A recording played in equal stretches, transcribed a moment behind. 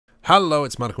Hello,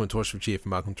 it's Marco Torshvich here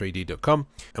from Markham3D.com,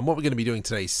 and what we're going to be doing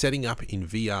today is setting up in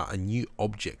VR a new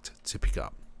object to pick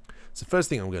up. So first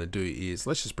thing I'm going to do is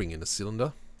let's just bring in a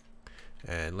cylinder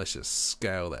and let's just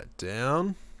scale that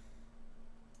down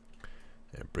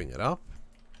and bring it up.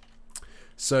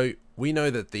 So we know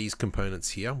that these components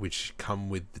here, which come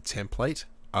with the template,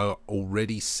 are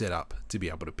already set up to be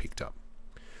able to pick up.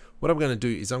 What I'm going to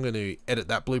do is I'm going to edit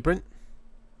that blueprint,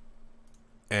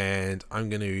 and I'm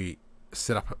going to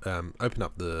set up, open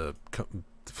up the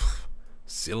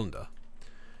cylinder,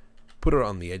 put it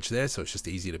on the edge there so it's just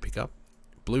easier to pick up.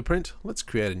 Blueprint, let's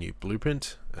create a new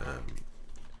blueprint.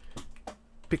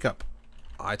 Pick up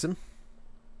item.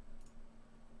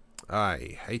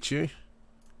 I hate you.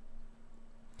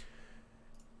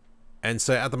 And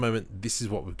so at the moment, this is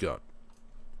what we've got.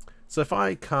 So if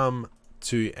I come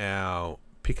to our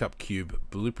pickup cube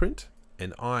blueprint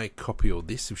and I copy all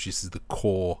this, which is the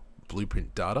core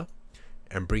blueprint data,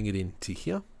 and bring it into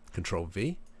here, Control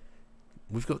V,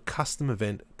 we've got custom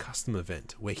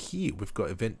event, where here we've got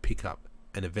event pickup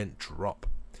and event drop.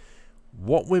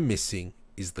 What we're missing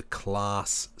is the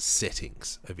class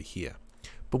settings over here.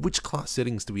 But which class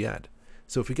settings do we add?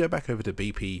 So if we go back over to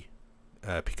BP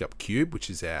pickup cube, which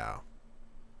is our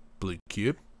blue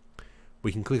cube,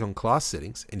 we can click on class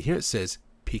settings, and here it says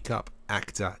pickup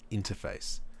actor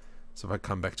interface. So if I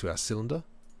come back to our cylinder,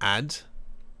 add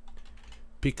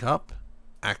pickup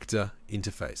actor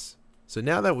interface. So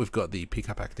now that we've got the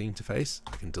pickup actor interface,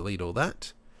 I can delete all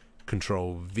that,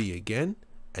 Control V again,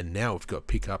 and now we've got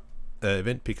pickup,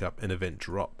 event pickup and event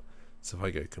drop. So if I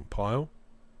go compile,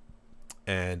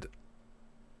 and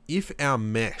if our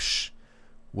mesh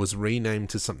was renamed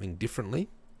to something differently,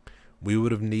 we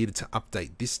would have needed to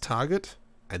update this target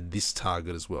and this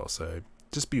target as well. So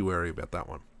just be wary about that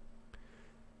one.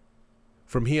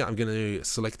 From here, I'm going to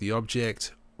select the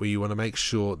object. We want to make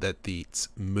sure that it's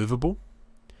movable,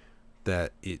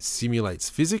 that it simulates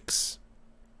physics,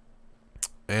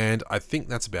 and I think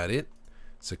that's about it.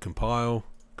 So compile,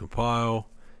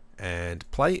 and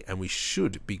play, and we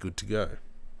should be good to go.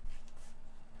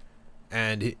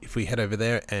 And if we head over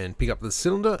there and pick up the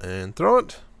cylinder and throw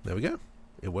it, there we go.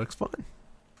 It works fine.